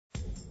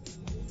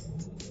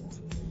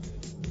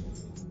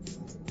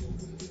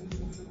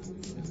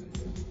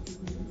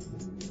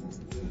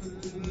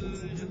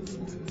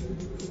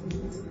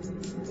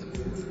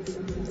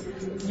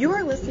You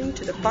are listening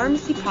to the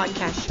Pharmacy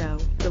Podcast Show,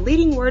 the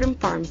leading word in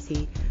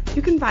pharmacy.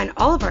 You can find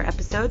all of our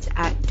episodes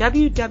at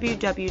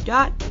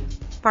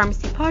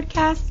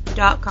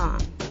www.pharmacypodcast.com.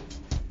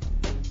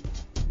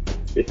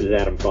 This is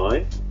Adam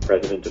Fein,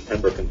 president of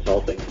Pembroke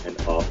Consulting and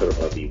author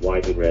of the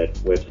widely read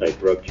website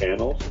Drug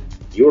Channels.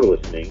 You're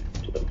listening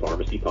to the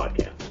Pharmacy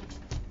Podcast.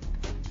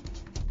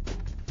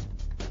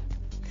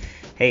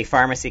 Hey,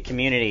 pharmacy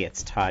community,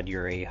 it's Todd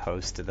Urey,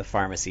 host of the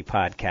Pharmacy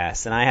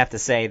Podcast, and I have to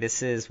say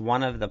this is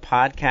one of the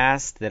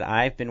podcasts that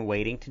I've been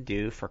waiting to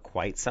do for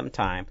quite some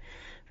time.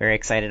 Very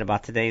excited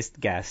about today's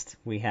guest.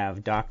 We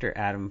have Dr.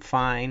 Adam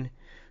Fein,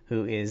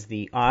 who is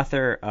the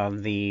author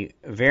of the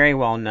very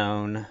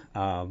well-known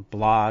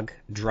blog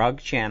Drug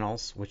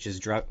Channels, which is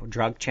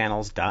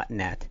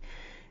drugchannels.net,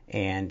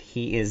 and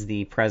he is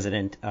the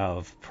president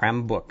of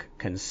Pembroke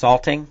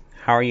Consulting.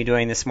 How are you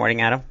doing this morning,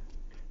 Adam?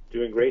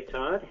 Doing great,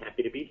 Todd.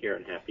 Happy to be here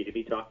and happy to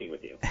be talking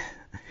with you.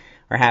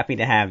 We're happy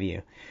to have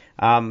you.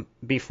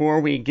 Before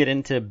we get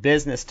into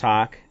business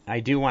talk, I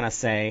do want to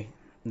say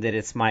that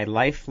it's my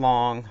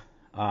lifelong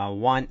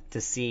want to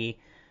see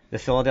the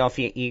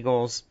Philadelphia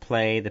Eagles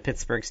play the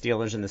Pittsburgh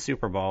Steelers in the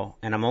Super Bowl,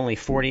 and I'm only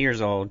 40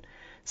 years old,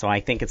 so I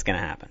think it's going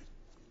to happen.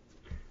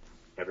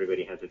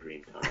 Everybody has a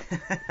dream, Todd.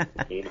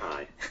 Aim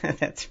high.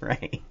 That's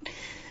right.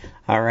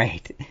 All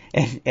right.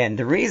 And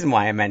the reason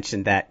why I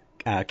mentioned that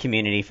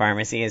community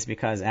pharmacy is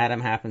because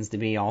Adam happens to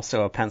be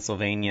also a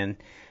Pennsylvanian,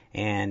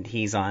 and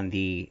he's on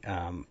the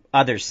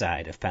other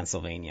side of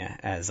Pennsylvania,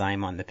 as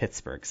I'm on the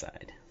Pittsburgh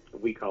side.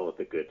 We call it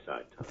the good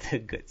side, Tom. The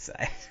good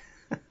side.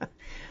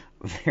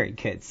 Very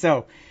good.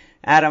 So,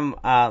 Adam,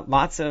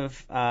 lots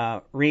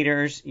of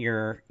readers.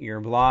 Your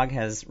blog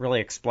has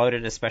really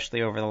exploded,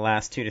 especially over the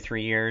last 2 to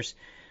 3 years.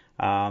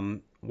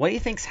 What do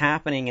you think's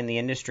happening in the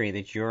industry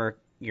that you're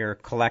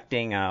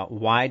collecting a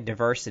wide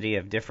diversity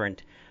of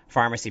different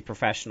pharmacy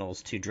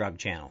professionals to Drug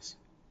Channels?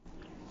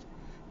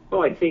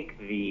 Well, I think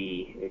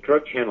the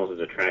Drug Channels is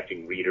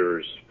attracting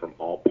readers from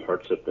all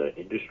parts of the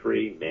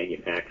industry: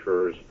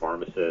 manufacturers,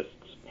 pharmacists,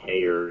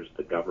 payers,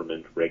 the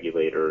government,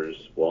 regulators,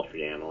 Wall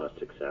Street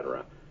analysts,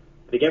 etc.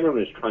 I think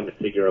everyone is trying to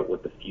figure out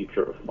what the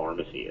future of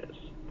pharmacy is.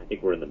 I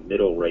think we're in the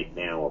middle right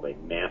now of a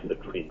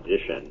massive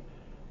transition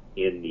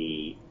in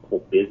the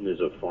whole business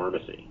of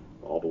pharmacy,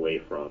 all the way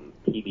from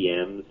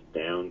PBMs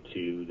down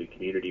to the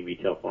community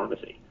retail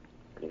pharmacy.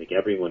 I think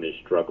everyone is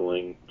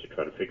struggling to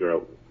try to figure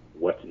out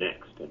what's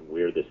next and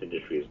where this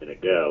industry is going to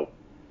go,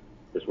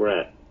 because we're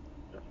at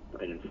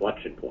an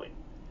inflection point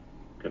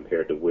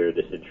compared to where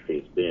this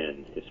industry has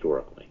been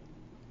historically.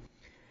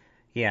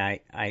 Yeah,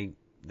 I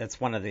that's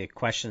one of the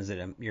questions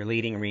that you're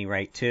leading me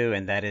right to,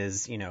 and that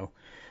is,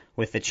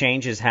 with the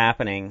changes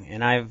happening,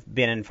 and I've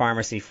been in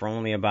pharmacy for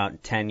only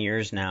about 10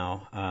 years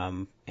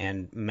now,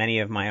 and many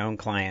of my own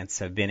clients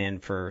have been in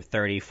for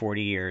 30,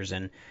 40 years,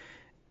 and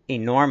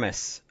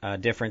enormous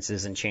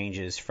differences and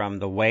changes from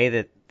the way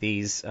that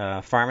these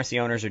pharmacy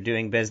owners are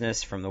doing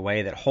business, from the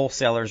way that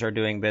wholesalers are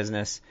doing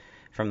business,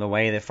 from the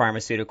way that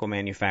pharmaceutical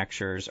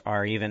manufacturers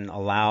are even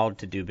allowed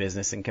to do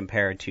business and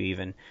compared to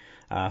even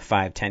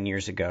 5-10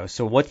 years ago.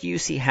 So what do you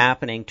see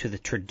happening to the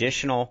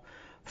traditional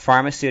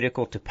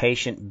pharmaceutical to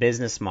patient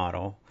business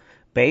model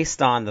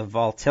based on the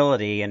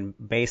volatility and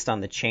based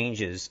on the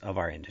changes of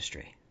our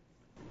industry?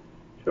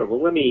 Sure. Well,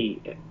 let me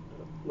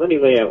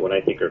lay out what I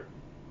think are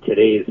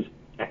today's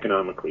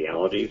economic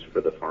realities for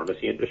the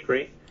pharmacy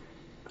industry.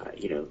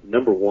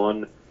 Number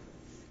one,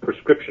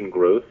 prescription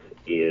growth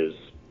is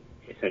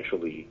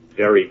essentially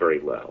very, very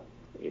low.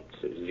 It's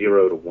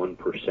 0 to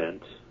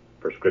 1%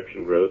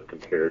 prescription growth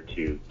compared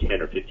to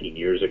 10 or 15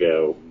 years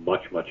ago,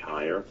 much, much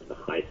higher, in the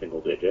high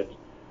single digits.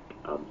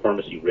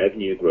 Pharmacy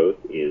revenue growth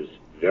is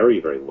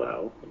very, very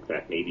low, in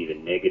fact, maybe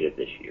even negative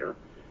this year,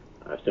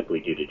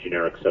 simply due to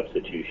generic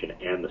substitution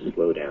and the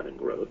slowdown in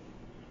growth.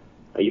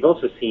 You've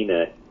also seen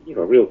a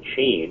real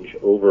change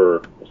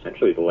over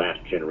essentially the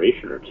last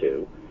generation or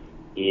two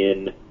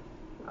in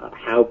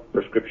how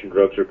prescription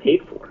drugs are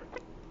paid for.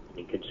 I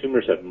mean,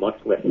 consumers have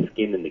much less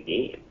skin in the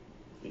game.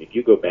 I mean, if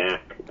you go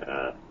back,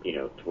 to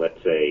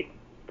let's say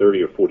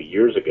 30 or 40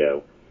 years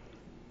ago,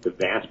 the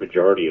vast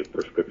majority of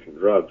prescription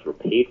drugs were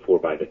paid for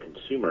by the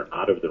consumer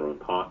out of their own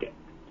pocket.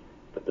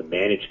 But the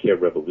managed care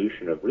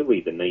revolution of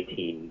really the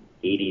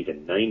 1980s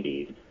and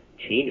 90s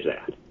changed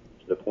that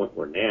to the point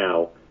where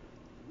now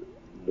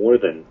more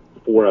than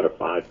 $4 out of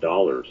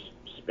 $5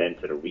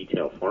 spent at a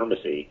retail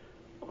pharmacy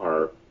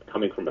are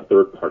coming from a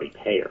third-party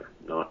payer,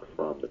 not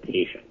from the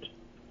patient.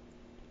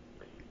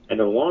 And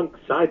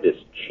alongside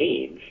this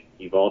change,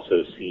 you've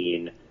also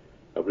seen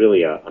a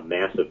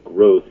massive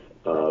growth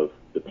of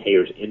the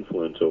payer's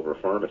influence over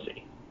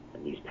pharmacy.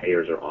 And these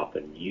payers are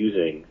often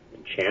using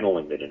and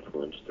channeling that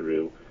influence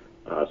through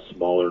a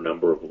smaller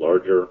number of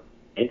larger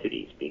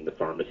entities, being the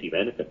pharmacy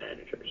benefit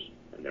managers.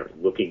 And they're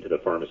looking to the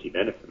pharmacy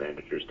benefit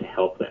managers to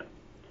help them.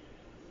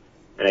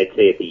 And I'd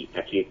say at the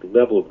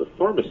level of the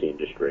pharmacy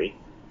industry,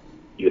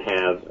 you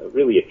have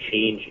really a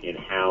change in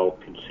how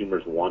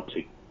consumers want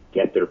to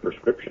get their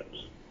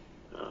prescriptions.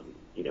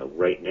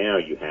 Right now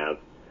you have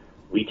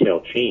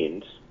retail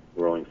chains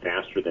growing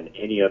faster than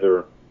any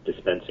other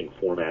dispensing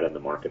format in the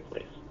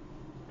marketplace.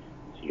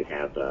 So you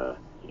have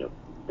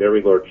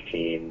very large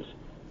chains,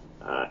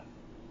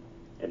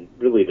 and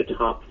really the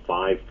top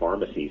 5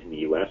 pharmacies in the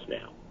U.S.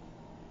 now,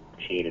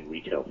 chain and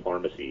retail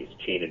pharmacies,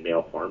 chain and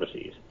mail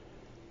pharmacies,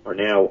 are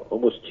now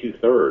almost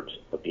 2/3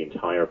 of the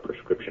entire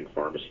prescription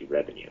pharmacy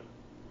revenue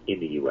in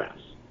the U.S.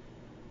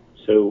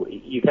 So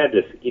you've had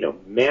this,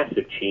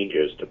 massive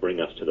changes to bring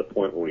us to the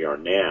point where we are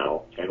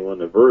now, and we're on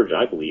the verge,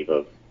 I believe,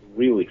 of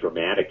really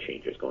dramatic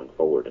changes going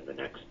forward in the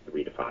next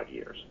 3 to 5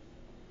 years.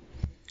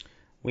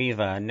 We've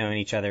known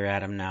each other,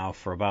 Adam, now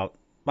for about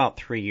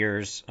 3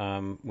 years.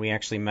 We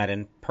actually met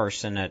in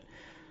person at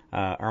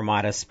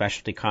Armada's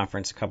specialty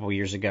conference a couple of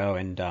years ago,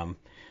 and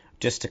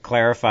just to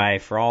clarify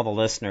for all the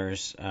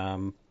listeners,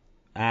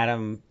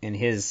 Adam and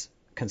his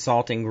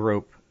consulting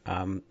group,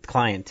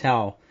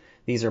 clientele,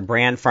 these are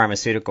brand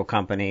pharmaceutical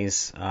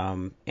companies,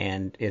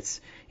 and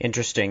it's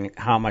interesting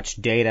how much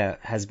data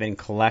has been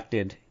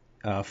collected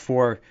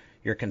for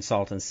your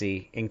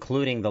consultancy,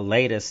 including the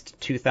latest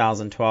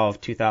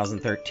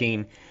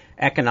 2012-2013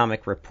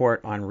 economic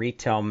report on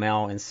retail,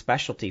 mail, and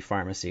specialty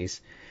pharmacies.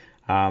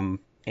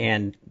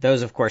 And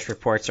those, of course,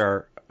 reports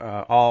are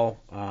all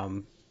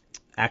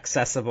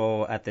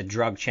accessible at the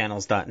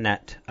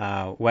drugchannels.net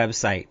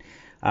website.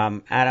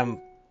 Adam,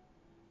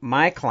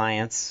 my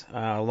clients,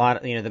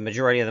 the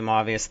majority of them,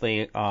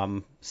 obviously,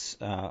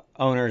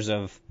 owners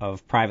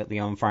of privately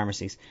owned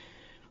pharmacies.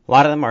 A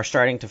lot of them are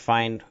starting to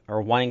find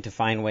or wanting to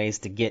find ways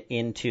to get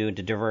into,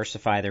 to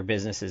diversify their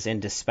businesses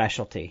into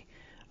specialty.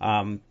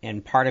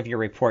 And part of your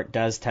report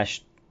does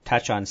touch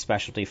on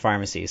specialty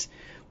pharmacies.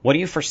 What do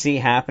you foresee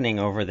happening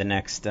over the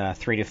next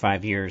 3 to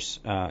 5 years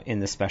in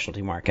the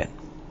specialty market?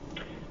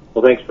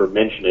 Well, thanks for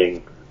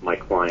mentioning my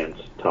clients,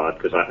 Todd,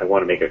 because I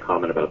want to make a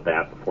comment about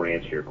that before I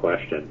answer your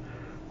question.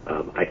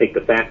 I think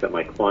the fact that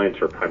my clients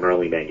are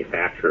primarily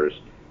manufacturers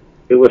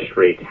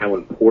illustrates how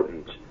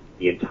important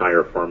the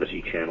entire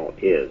pharmacy channel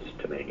is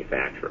to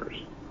manufacturers.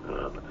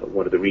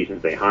 One of the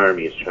reasons they hire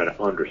me is to try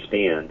to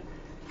understand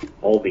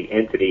all the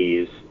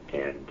entities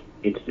and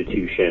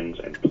institutions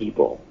and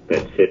people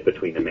that sit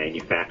between the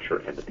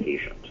manufacturer and the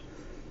patient.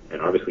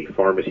 And obviously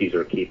pharmacies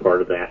are a key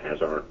part of that,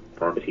 as are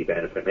pharmacy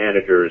benefit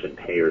managers and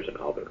payers and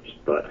others.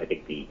 But I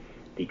think the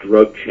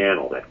drug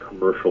channel, that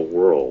commercial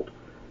world,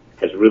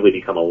 has really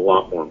become a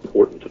lot more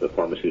important to the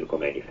pharmaceutical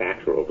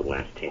manufacturer over the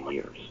last 10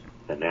 years.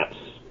 And that's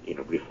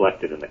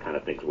reflected in the kind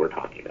of things we're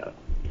talking about.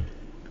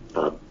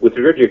 With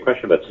regard to your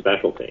question about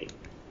specialty,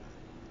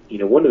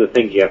 one of the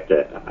things you have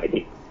to, I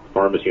think,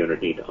 pharmacy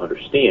owners need to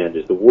understand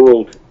is the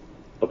world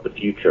of the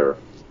future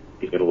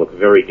is going to look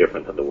very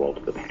different than the world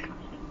of the past.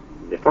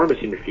 The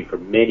pharmacy industry for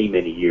many,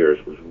 many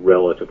years was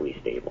relatively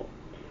stable.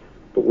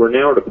 But we're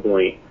now at a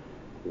point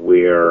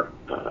where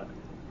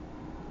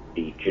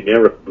the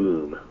generic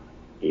boom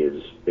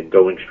has been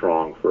going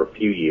strong for a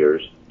few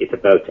years. It's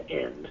about to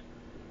end.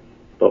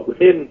 But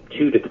within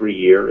 2 to 3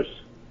 years,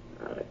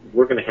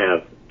 we're going to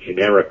have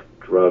generic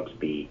drugs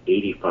be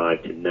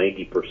 85 to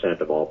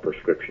 90% of all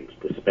prescriptions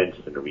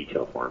dispensed in a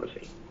retail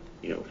pharmacy.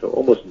 So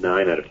almost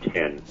 9 out of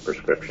 10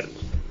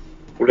 prescriptions.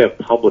 We're going to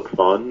have public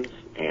funds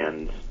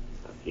and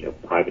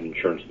private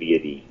insurance via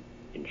the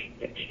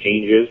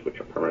exchanges, which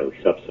are primarily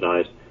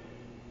subsidized,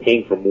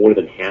 paying for more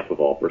than half of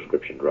all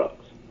prescription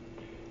drugs.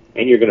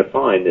 And you're going to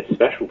find that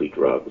specialty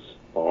drugs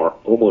are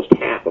almost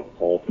half of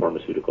all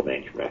pharmaceutical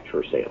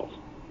manufacturer sales.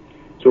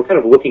 So we're kind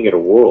of looking at a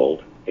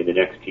world in the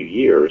next few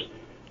years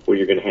where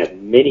you're going to have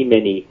many,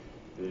 many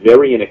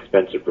very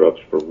inexpensive drugs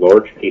for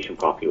large patient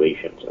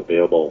populations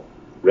available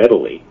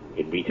readily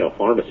in retail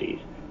pharmacies,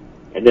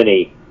 and then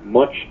a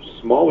much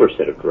smaller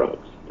set of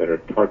drugs that are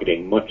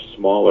targeting much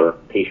smaller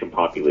patient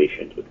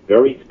populations with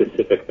very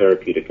specific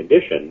therapeutic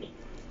conditions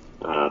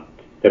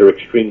that are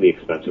extremely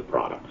expensive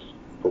products,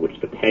 for which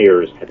the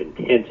payers have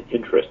intense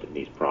interest in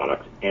these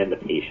products and the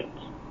patients.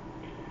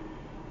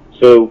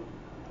 So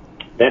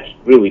that's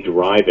really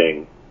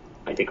driving,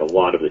 I think, a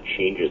lot of the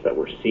changes that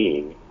we're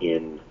seeing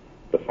in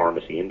the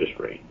pharmacy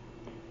industry.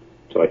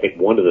 So I think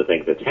one of the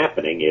things that's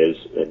happening is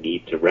a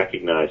need to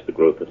recognize the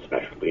growth of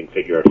specialty and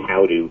figure out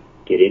how to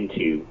get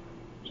into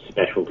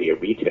specialty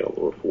at retail,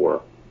 or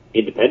for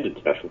independent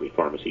specialty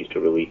pharmacies to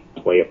really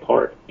play a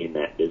part in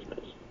that business.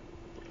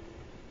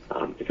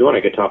 If you want,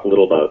 I could talk a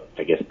little about,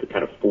 I guess, the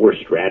kind of 4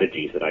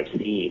 strategies that I've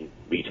seen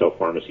retail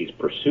pharmacies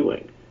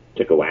pursuing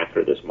to go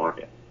after this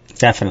market.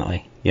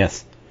 Definitely,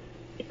 yes.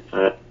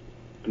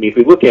 If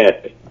we look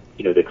at,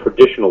 the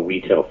traditional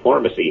retail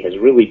pharmacy has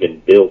really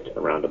been built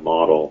around a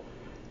model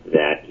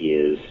that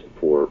is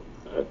for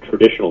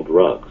traditional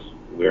drugs,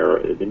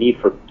 where there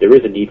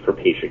is a need for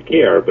patient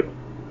care, but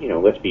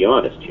let's be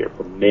honest here.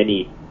 For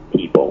many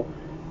people,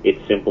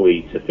 it's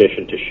simply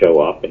sufficient to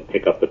show up and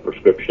pick up the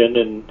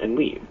prescription and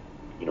leave.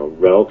 A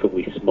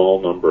relatively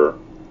small number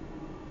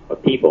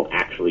of people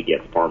actually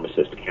get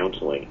pharmacist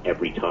counseling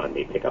every time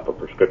they pick up a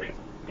prescription.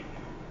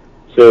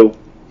 So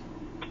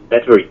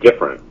that's very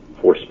different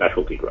for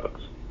specialty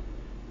drugs.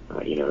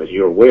 As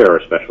you're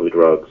aware, specialty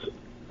drugs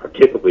are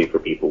typically for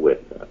people with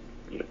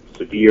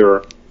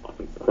severe,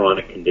 often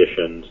chronic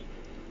conditions,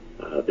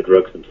 The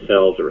drugs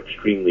themselves are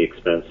extremely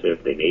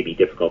expensive. They may be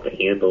difficult to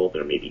handle.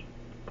 There may be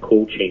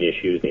cold chain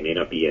issues. They may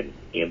not be an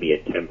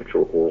ambient temperature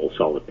oral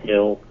solid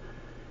pill.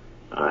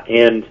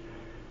 And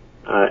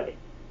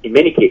in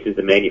many cases,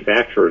 the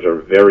manufacturers are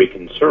very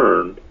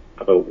concerned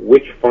about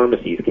which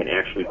pharmacies can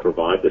actually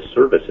provide the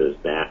services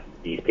that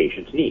these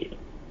patients need.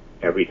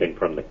 Everything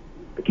from the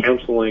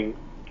counseling,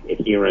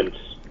 adherence,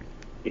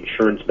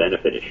 insurance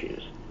benefit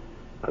issues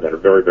that are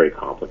very, very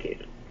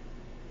complicated.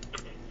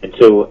 And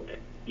so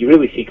you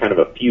really see kind of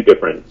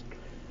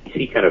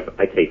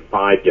I'd say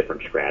 5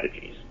 different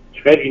strategies.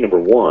 Strategy number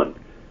 1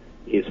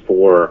 is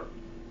for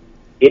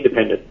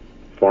independent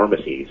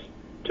pharmacies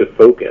to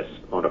focus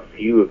on a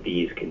few of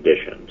these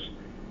conditions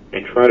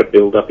and try to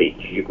build up a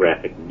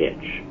geographic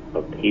niche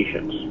of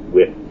patients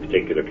with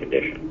particular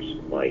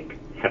conditions like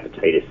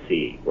hepatitis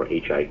C or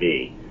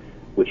HIV,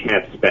 which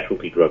have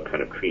specialty drug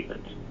kind of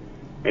treatments,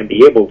 and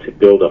be able to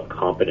build up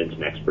competence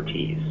and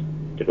expertise,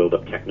 to build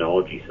up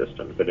technology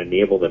systems that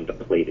enable them to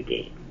play the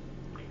game.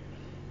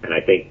 And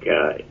I think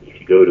if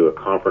you go to a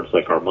conference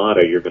like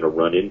Armada, you're going to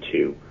run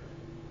into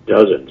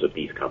dozens of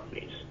these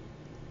companies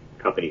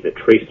that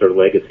trace their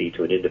legacy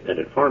to an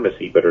independent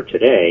pharmacy, but are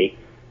today,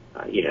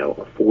 a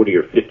 $40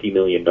 or $50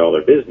 million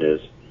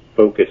business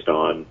focused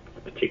on a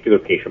particular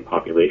patient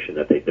population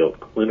that they built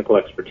clinical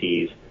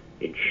expertise,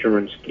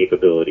 insurance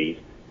capabilities,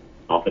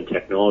 often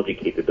technology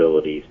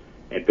capabilities,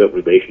 and built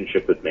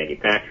relationships with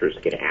manufacturers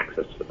to get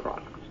access to the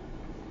products.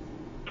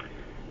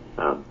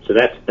 So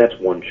that's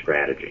one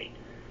strategy.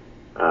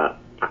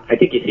 I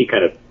think you see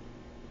kind of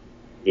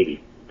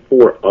maybe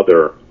 4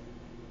 other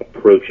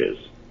approaches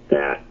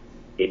that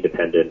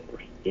independent or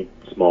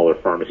smaller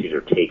pharmacies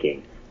are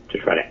taking to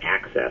try to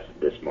access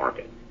this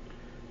market.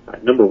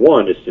 Number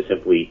 1 is to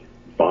simply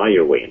buy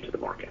your way into the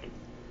market.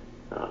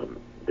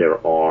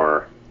 There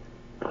are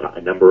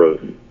a number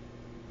of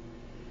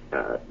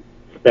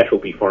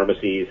specialty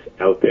pharmacies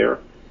out there,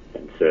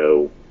 and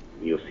so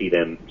you'll see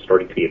them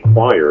starting to be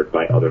acquired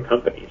by other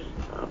companies.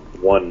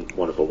 One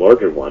of the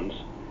larger ones,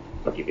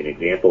 I'll give you an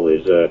example,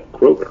 is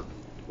Kroger,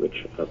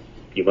 which a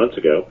few months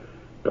ago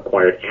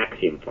acquired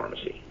Axiom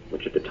Pharmacy,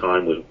 which at the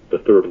time was the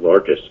 3rd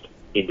largest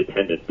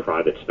independent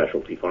private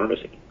specialty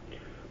pharmacy.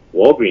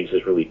 Walgreens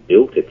has really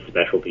built its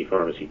specialty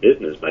pharmacy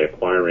business by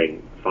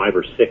acquiring 5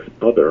 or 6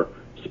 other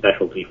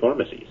specialty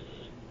pharmacies.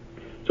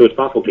 So it's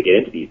possible to get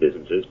into these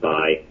businesses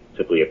by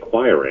simply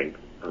acquiring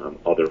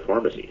other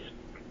pharmacies.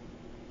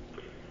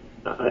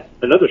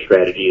 Another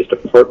strategy is to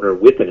partner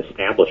with an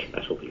established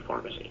specialty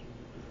pharmacy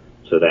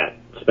so that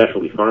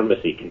specialty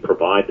pharmacy can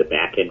provide the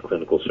back-end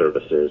clinical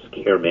services,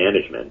 care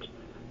management,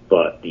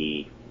 but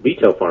the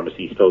retail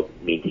pharmacy still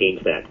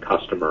maintains that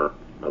customer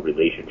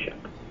relationship.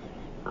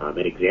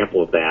 An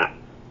example of that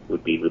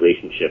would be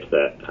relationships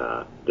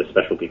that the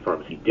specialty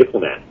pharmacy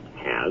Diplomat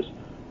has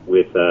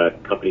with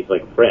companies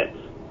like Fred's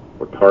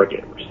or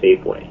Target or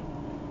Safeway,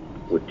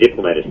 where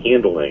Diplomat is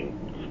handling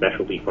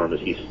specialty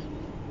pharmacy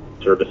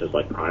services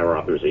like prior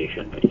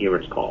authorization,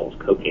 adherence calls,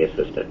 copay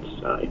assistance,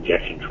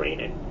 injection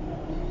training.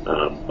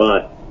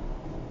 But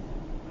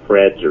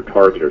Fred's or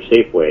Target or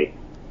Safeway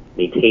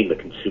maintain the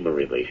consumer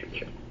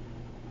relationship.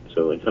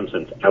 So in some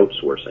sense,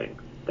 outsourcing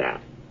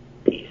that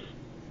piece.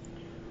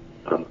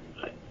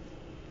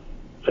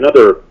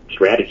 Another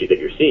strategy that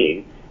you're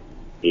seeing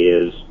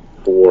is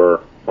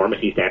for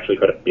pharmacies to actually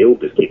try to build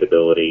this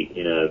capability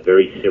in a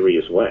very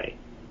serious way.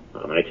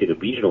 And I'd say the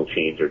regional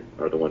chains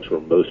are the ones who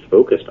are most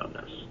focused on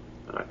this.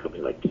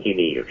 Companies like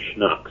Kinney or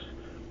Schnucks,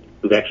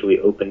 who've actually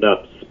opened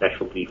up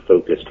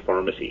specialty-focused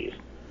pharmacies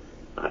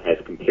as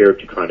compared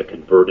to trying to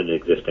convert an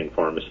existing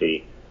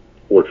pharmacy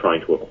or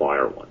trying to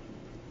acquire one.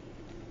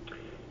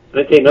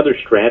 And I'd say another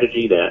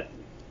strategy that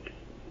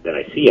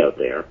I see out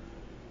there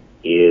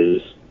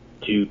is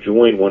to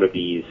join one of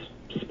these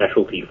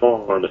specialty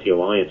pharmacy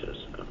alliances.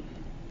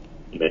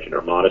 You mentioned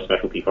Armada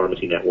Specialty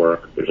Pharmacy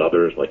Network. There's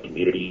others like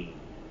Community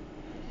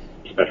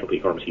Specialty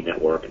Pharmacy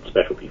Network and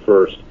Specialty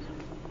First.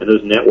 And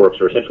those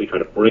networks are essentially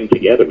trying to bring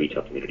together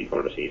retail community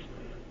pharmacies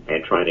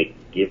and trying to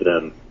give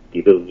them the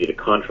ability to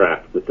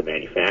contract with the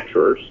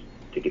manufacturers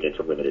to get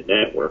into limited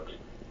networks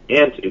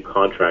and to do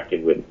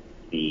contracting with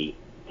the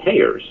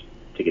payers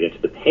to get into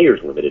the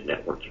payers' limited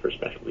networks for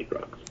specialty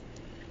drugs.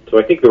 So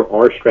I think there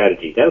are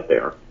strategies out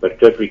there, but it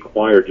does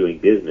require doing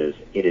business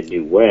in a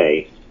new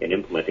way and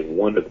implementing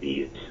one of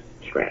these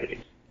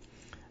strategies.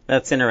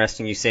 That's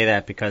interesting you say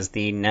that because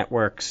the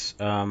networks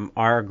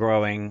are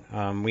growing.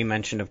 We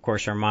mentioned, of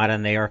course, Armada,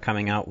 and they are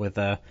coming out with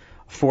a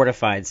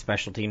fortified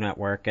specialty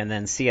network. And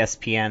then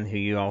CSPN, who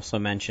you also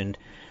mentioned,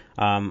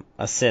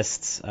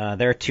 assists.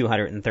 They're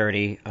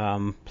 230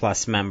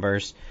 plus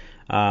members.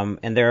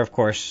 And they're, of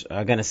course,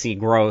 going to see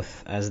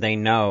growth as they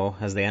know,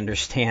 as they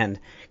understand,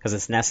 because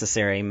it's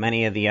necessary.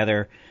 Many of the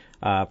other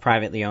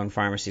privately owned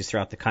pharmacies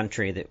throughout the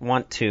country that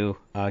want to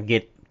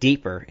get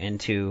deeper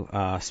into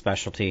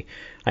specialty.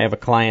 I have a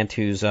client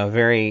who's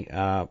very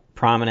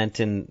prominent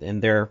in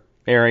their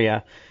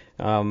area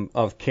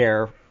of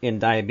care in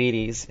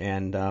diabetes,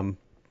 and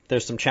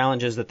there's some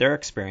challenges that they're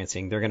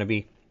experiencing. They're going to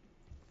be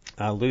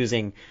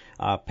losing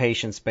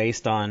patients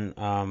based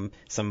on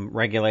some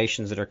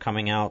regulations that are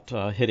coming out,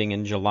 hitting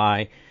in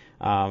July,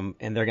 and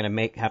they're going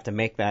to have to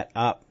make that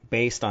up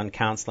based on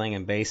counseling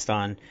and based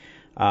on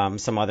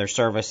some other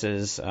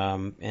services,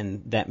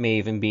 and that may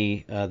even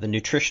be the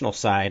nutritional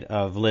side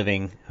of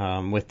living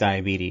with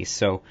diabetes.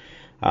 So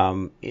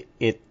what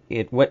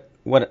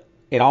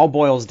it all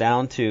boils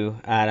down to,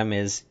 Adam,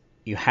 is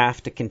you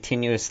have to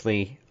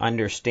continuously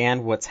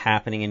understand what's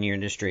happening in your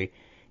industry,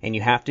 and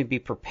you have to be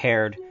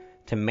prepared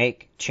to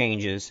make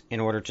changes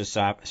in order to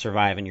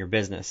survive in your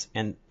business.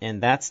 And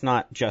that's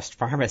not just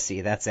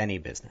pharmacy, that's any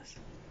business.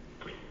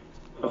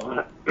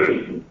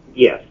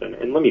 Yes,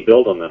 and let me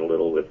build on that a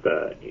little with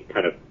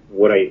kind of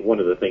one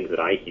of the things that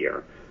I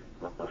hear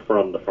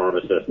from the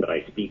pharmacists that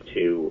I speak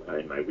to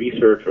in my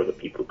research or the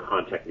people who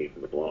contact me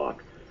from the blog.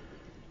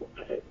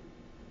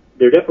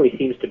 There definitely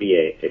seems to be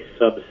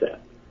a subset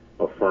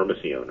of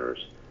pharmacy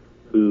owners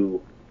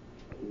who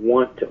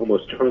want to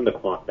almost turn the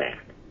clock back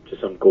to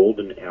some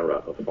golden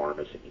era of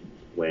pharmacy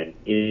when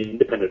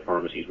independent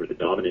pharmacies were the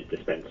dominant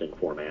dispensing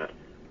format,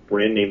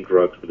 brand name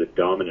drugs were the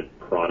dominant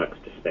products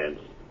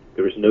dispensed,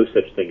 there was no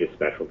such thing as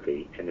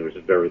specialty, and there was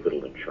very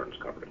little insurance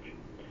coverage.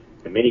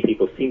 And many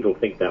people seem to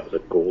think that was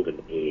a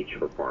golden age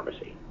for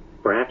pharmacy.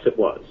 Perhaps it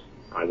was.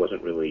 I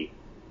wasn't really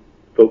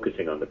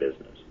focusing on the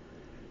business.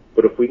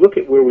 But if we look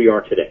at where we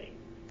are today,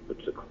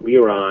 with a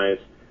clear eyes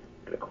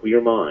and a clear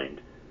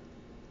mind,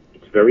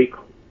 it's very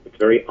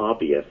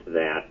obvious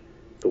that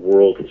the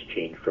world has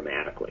changed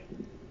dramatically.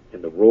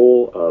 And the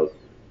role of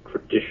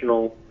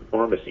traditional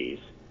pharmacies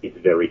is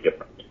very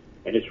different.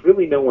 And it's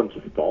really no one's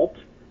fault.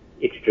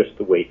 It's just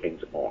the way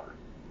things are.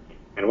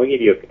 And I want to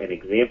give you an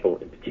example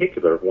in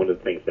particular of one of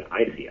the things that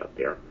I see out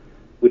there,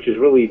 which is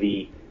really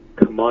the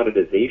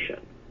commoditization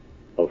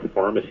of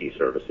pharmacy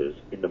services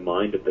in the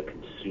mind of the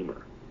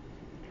consumer.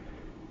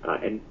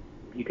 And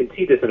you can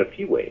see this in a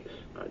few ways.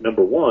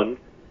 Number one,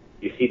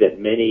 you see that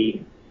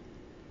many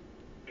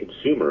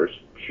consumers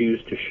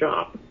choose to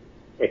shop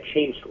at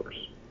chain stores.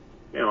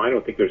 Now, I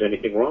don't think there's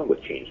anything wrong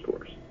with chain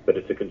stores, but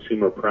it's a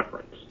consumer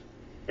preference.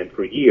 And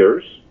for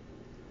years,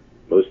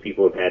 most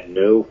people have had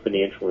no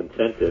financial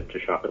incentive to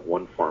shop at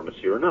one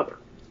pharmacy or another.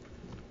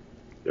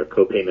 Their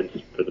co-payments,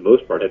 for the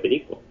most part, have been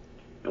equal.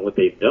 And what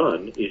they've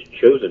done is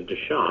chosen to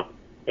shop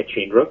at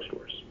chain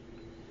drugstores.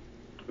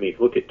 I mean, if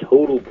you look at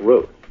total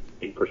growth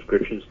in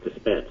prescriptions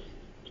dispensed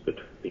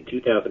between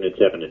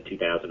 2007 and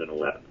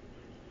 2011,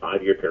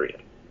 5-year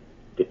period,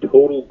 the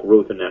total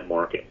growth in that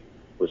market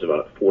was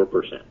about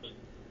 4%.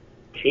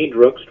 Chain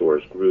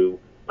drugstores grew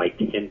by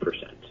 10%.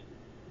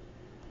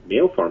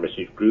 Mail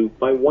pharmacies grew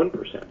by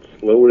 1%,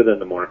 slower than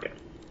the market.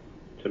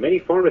 So many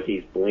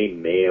pharmacies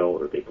blame mail,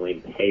 or they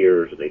blame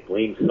payers, or they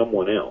blame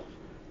someone else.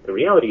 The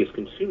reality is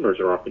consumers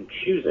are often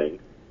choosing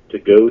to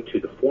go to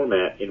the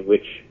format in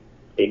which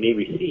they may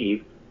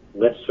receive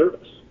less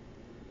service.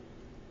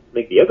 I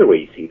think the other way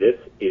you see this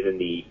is in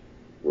the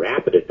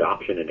rapid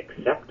adoption and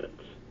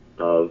acceptance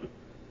of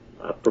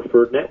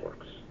preferred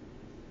networks.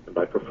 And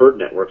by preferred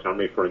networks, I'm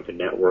referring to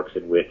networks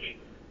in which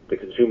the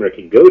consumer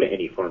can go to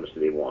any pharmacy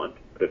they want,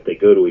 but if they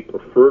go to a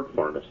preferred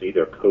pharmacy,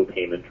 their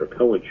co-payment or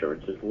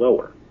co-insurance is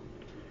lower.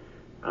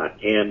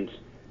 And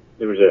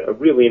there was a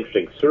really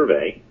interesting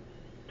survey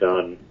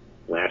done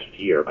last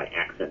year by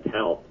Accent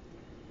Health,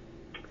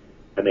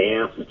 and they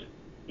asked,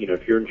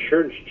 if your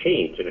insurance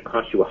changed and it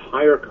costs you a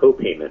higher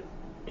co-payment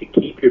to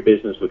keep your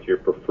business with your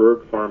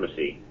preferred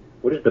pharmacy,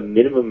 what is the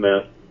minimum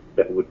amount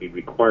that would be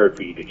required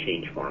for you to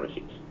change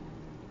pharmacies?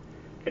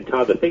 And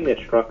Todd, the thing that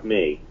struck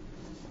me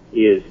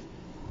is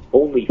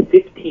only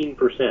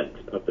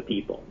 15% of the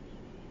people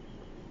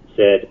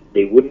said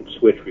they wouldn't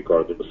switch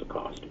regardless of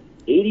cost.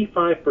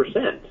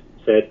 85%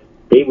 said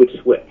they would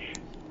switch.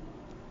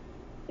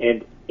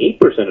 And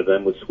 8% of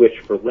them would switch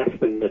for less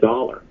than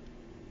 $1.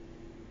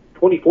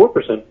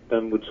 24% of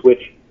them would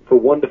switch for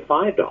 $1 to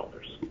 $5.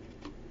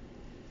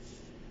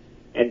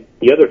 And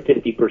the other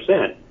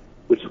 50%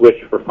 would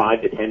switch for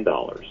 $5 to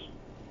 $10.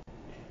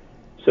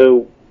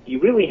 So you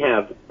really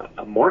have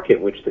a market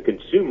in which the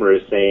consumer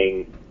is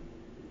saying,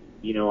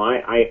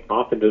 I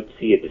often don't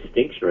see a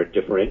distinction or a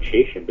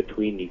differentiation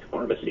between these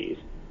pharmacies.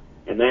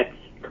 And that,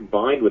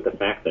 combined with the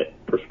fact that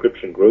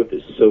prescription growth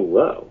is so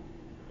low,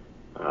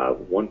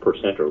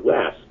 1% or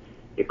less,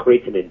 it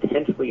creates an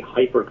intensely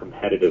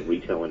hyper-competitive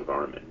retail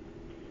environment.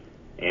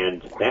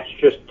 And that's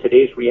just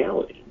today's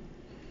reality.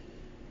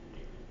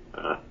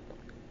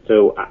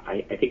 So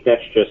I think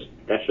that's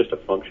just a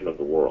function of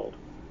the world.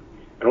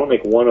 I want to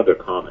make one other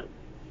comment.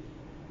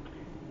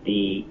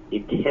 The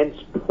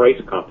intense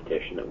price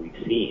competition that we've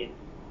seen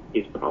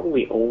is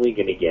probably only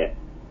going to get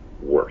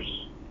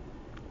worse.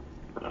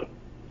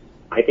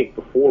 I think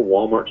before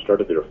Walmart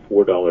started their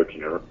 $4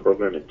 generic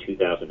program in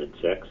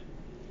 2006,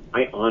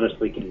 I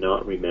honestly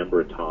cannot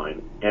remember a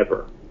time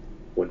ever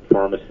when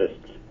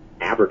pharmacists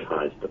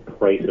advertised the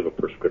price of a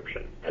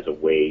prescription as a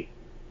way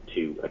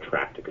to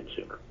attract a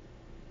consumer.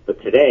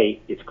 But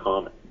today, it's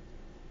common.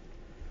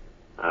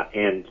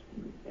 And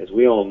as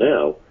we all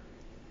know,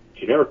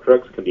 generic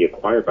drugs can be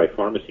acquired by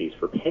pharmacies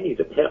for pennies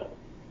a pill.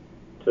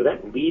 So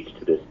that leads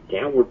to this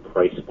downward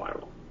price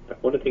spiral.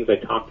 One of the things I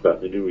talked about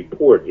in the new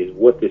report is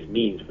what this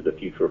means for the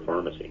future of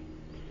pharmacy.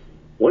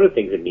 One of the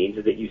things it means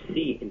is that you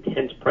see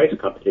intense price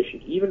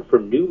competition even for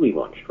newly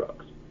launched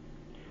drugs.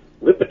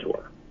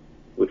 Lipitor,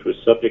 which was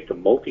subject to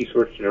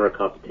multi-source generic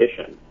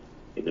competition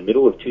in the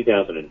middle of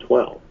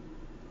 2012,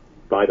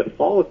 by the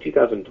fall of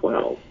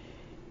 2012,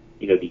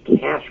 the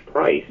cash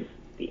price,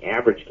 the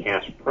average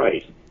cash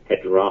price,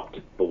 had dropped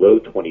below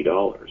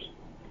 $20.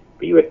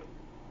 But you had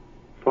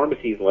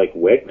pharmacies like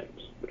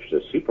Wegmans, which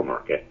is a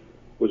supermarket,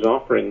 was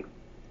offering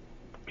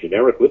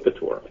generic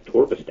Lipitor,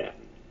 atorvastatin,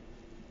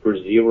 for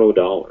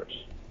 $0.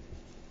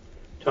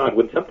 Todd,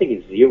 when something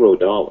is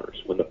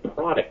 $0, when the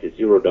product is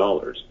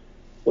 $0,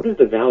 what is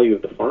the value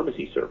of the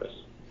pharmacy service?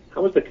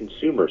 How is the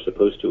consumer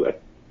supposed to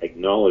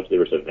acknowledge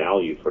there is a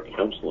value for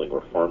counseling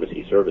or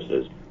pharmacy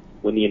services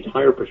when the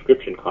entire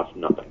prescription costs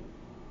nothing?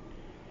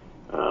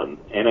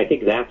 And I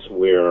think that's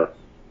where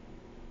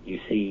you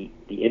see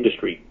the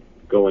industry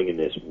going in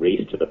this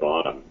race to the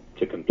bottom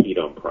to compete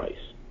on price.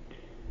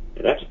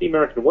 And that's the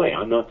American way.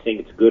 I'm not saying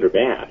it's good or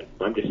bad.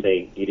 I'm just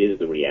saying it is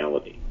the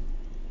reality.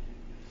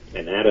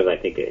 And that is, I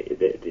think,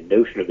 the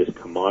notion of this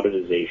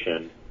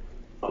commoditization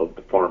of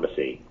the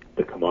pharmacy,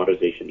 the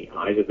commoditization in the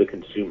eyes of the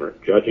consumer,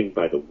 judging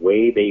by the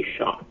way they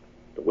shop,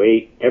 the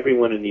way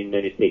everyone in the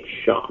United States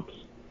shops,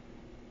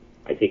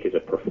 I think is a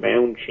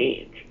profound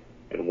change,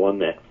 and one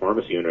that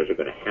pharmacy owners are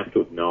going to have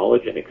to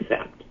acknowledge and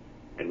accept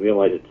and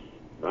realize it's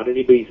not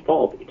anybody's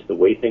fault. It's the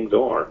way things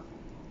are,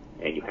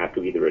 and you have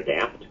to either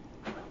adapt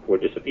or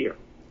disappear.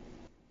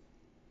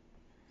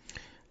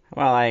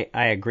 Well, I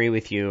agree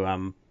with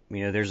you.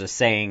 There's a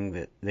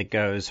saying that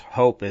goes,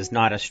 hope is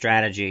not a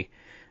strategy.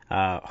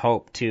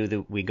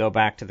 We go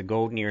back to the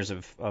golden years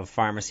of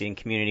pharmacy, and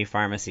community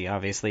pharmacy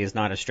obviously is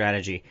not a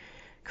strategy.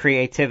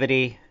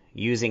 Creativity,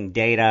 using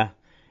data,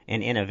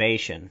 and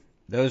innovation,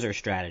 those are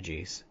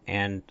strategies.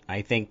 And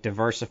I think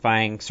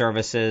diversifying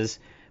services,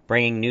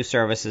 bringing new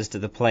services to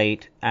the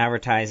plate,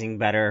 advertising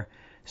better,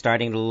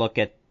 starting to look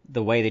at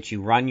the way that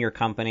you run your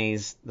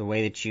companies, the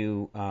way that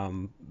you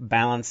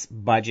balance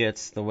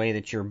budgets, the way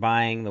that you're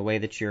buying, the way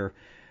that you're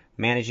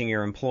managing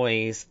your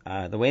employees,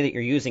 the way that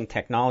you're using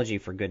technology,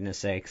 for goodness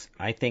sakes.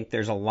 I think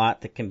there's a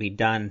lot that can be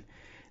done.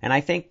 And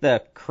I think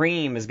the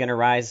cream is going to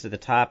rise to the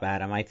top,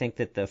 Adam. I think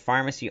that the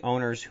pharmacy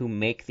owners who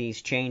make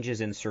these changes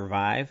and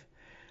survive,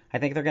 I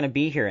think they're going to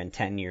be here in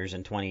 10 years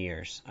and 20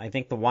 years. I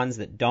think the ones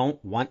that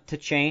don't want to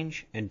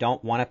change and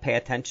don't want to pay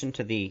attention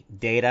to the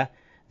data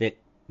that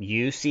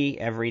you see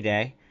every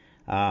day,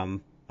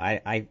 I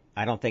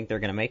don't think they're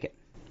going to make it.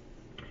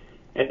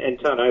 And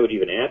Todd, I would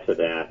even add to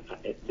that,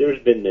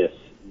 there's been this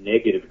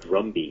negative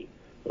drumbeat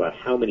about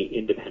how many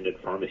independent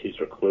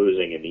pharmacies are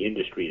closing and the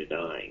industry is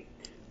dying.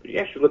 But you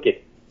actually look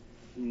at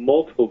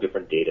multiple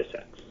different data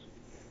sets.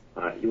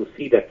 You'll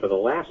see that for the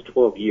last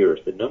 12 years,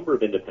 the number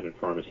of independent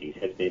pharmacies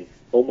has been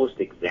almost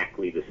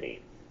exactly the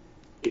same.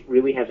 It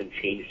really hasn't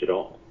changed at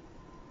all.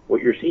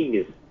 What you're seeing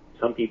is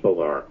some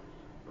people are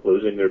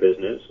closing their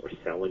business or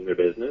selling their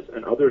business,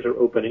 and others are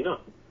opening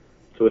up.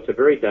 So it's a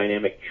very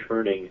dynamic,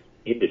 churning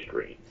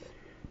industry.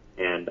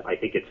 And I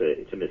think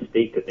it's a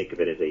mistake to think of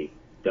it as a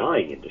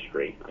dying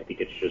industry. I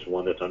think it's just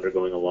one that's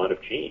undergoing a lot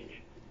of change.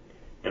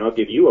 And I'll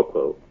give you a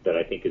quote that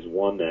I think is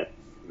one that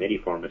many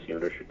pharmacy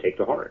owners should take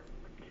to heart.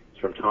 It's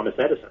from Thomas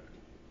Edison,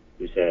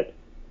 who said,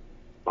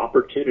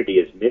 "Opportunity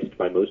is missed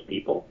by most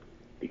people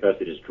because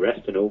it is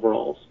dressed in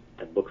overalls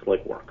and looks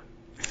like work."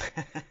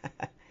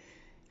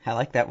 I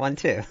like that one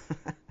too.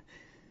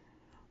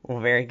 Well,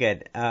 very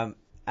good.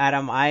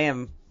 Adam, I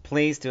am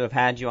pleased to have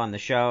had you on the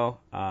show.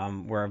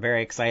 We're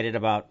very excited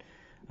about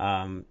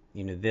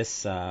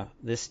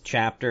this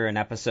chapter and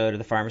episode of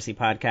the Pharmacy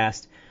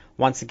Podcast.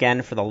 Once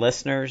again, for the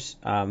listeners,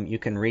 you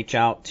can reach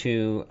out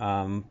to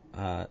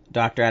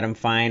Dr. Adam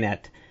Fein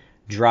at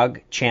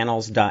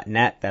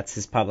drugchannels.net. That's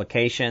his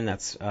publication.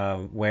 That's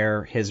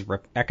where his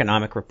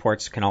economic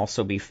reports can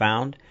also be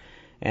found.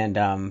 And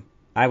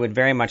I would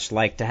very much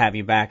like to have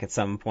you back at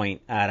some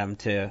point, Adam,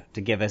 to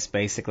give us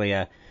basically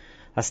a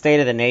state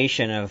of the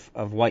nation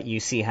of what you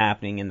see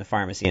happening in the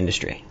pharmacy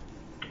industry.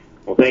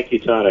 Well, thank you,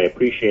 Todd. I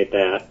appreciate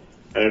that.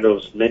 And I'll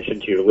just mention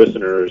to your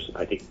listeners,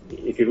 I think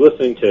if you're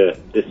listening to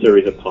this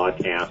series of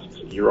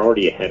podcasts, you're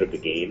already ahead of the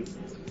game.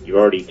 You're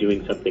already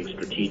doing something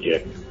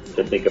strategic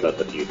to think about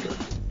the future.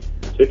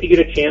 So if you get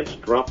a chance,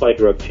 drop by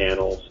Drug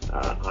Channels.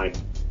 I'm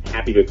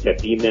happy to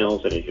accept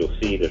emails, and as you'll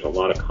see, there's a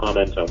lot of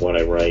comments on what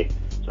I write.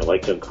 So I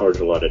like to encourage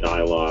a lot of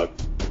dialogue,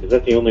 because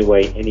that's the only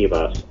way any of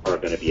us are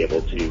going to be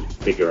able to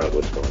figure out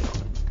what's going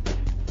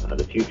on.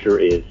 The future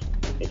is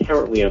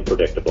inherently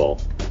unpredictable,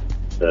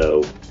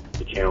 so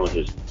the challenge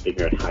is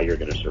figuring out how you're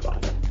going to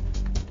survive.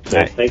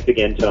 So Thanks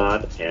again,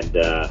 Todd. And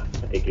I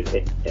think,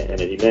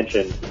 and as you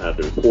mentioned,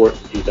 the report,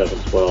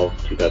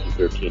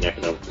 2012-2013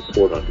 Economic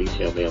Report on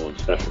Retail, Mail, and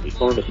Specialty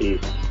Pharmacies,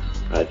 is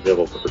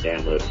available for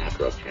download at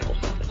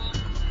drugchannels.net.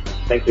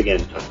 Thanks again,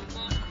 Todd.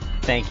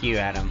 Thank you,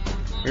 Adam.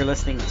 You're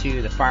listening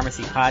to the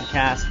Pharmacy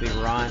Podcast. We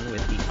were on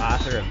with the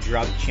author of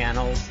Drug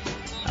Channels,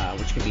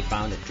 which can be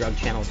found at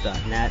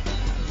drugchannels.net,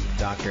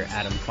 Dr.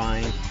 Adam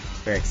Fein.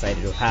 Very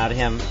excited to have had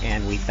him,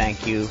 and we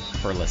thank you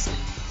for listening.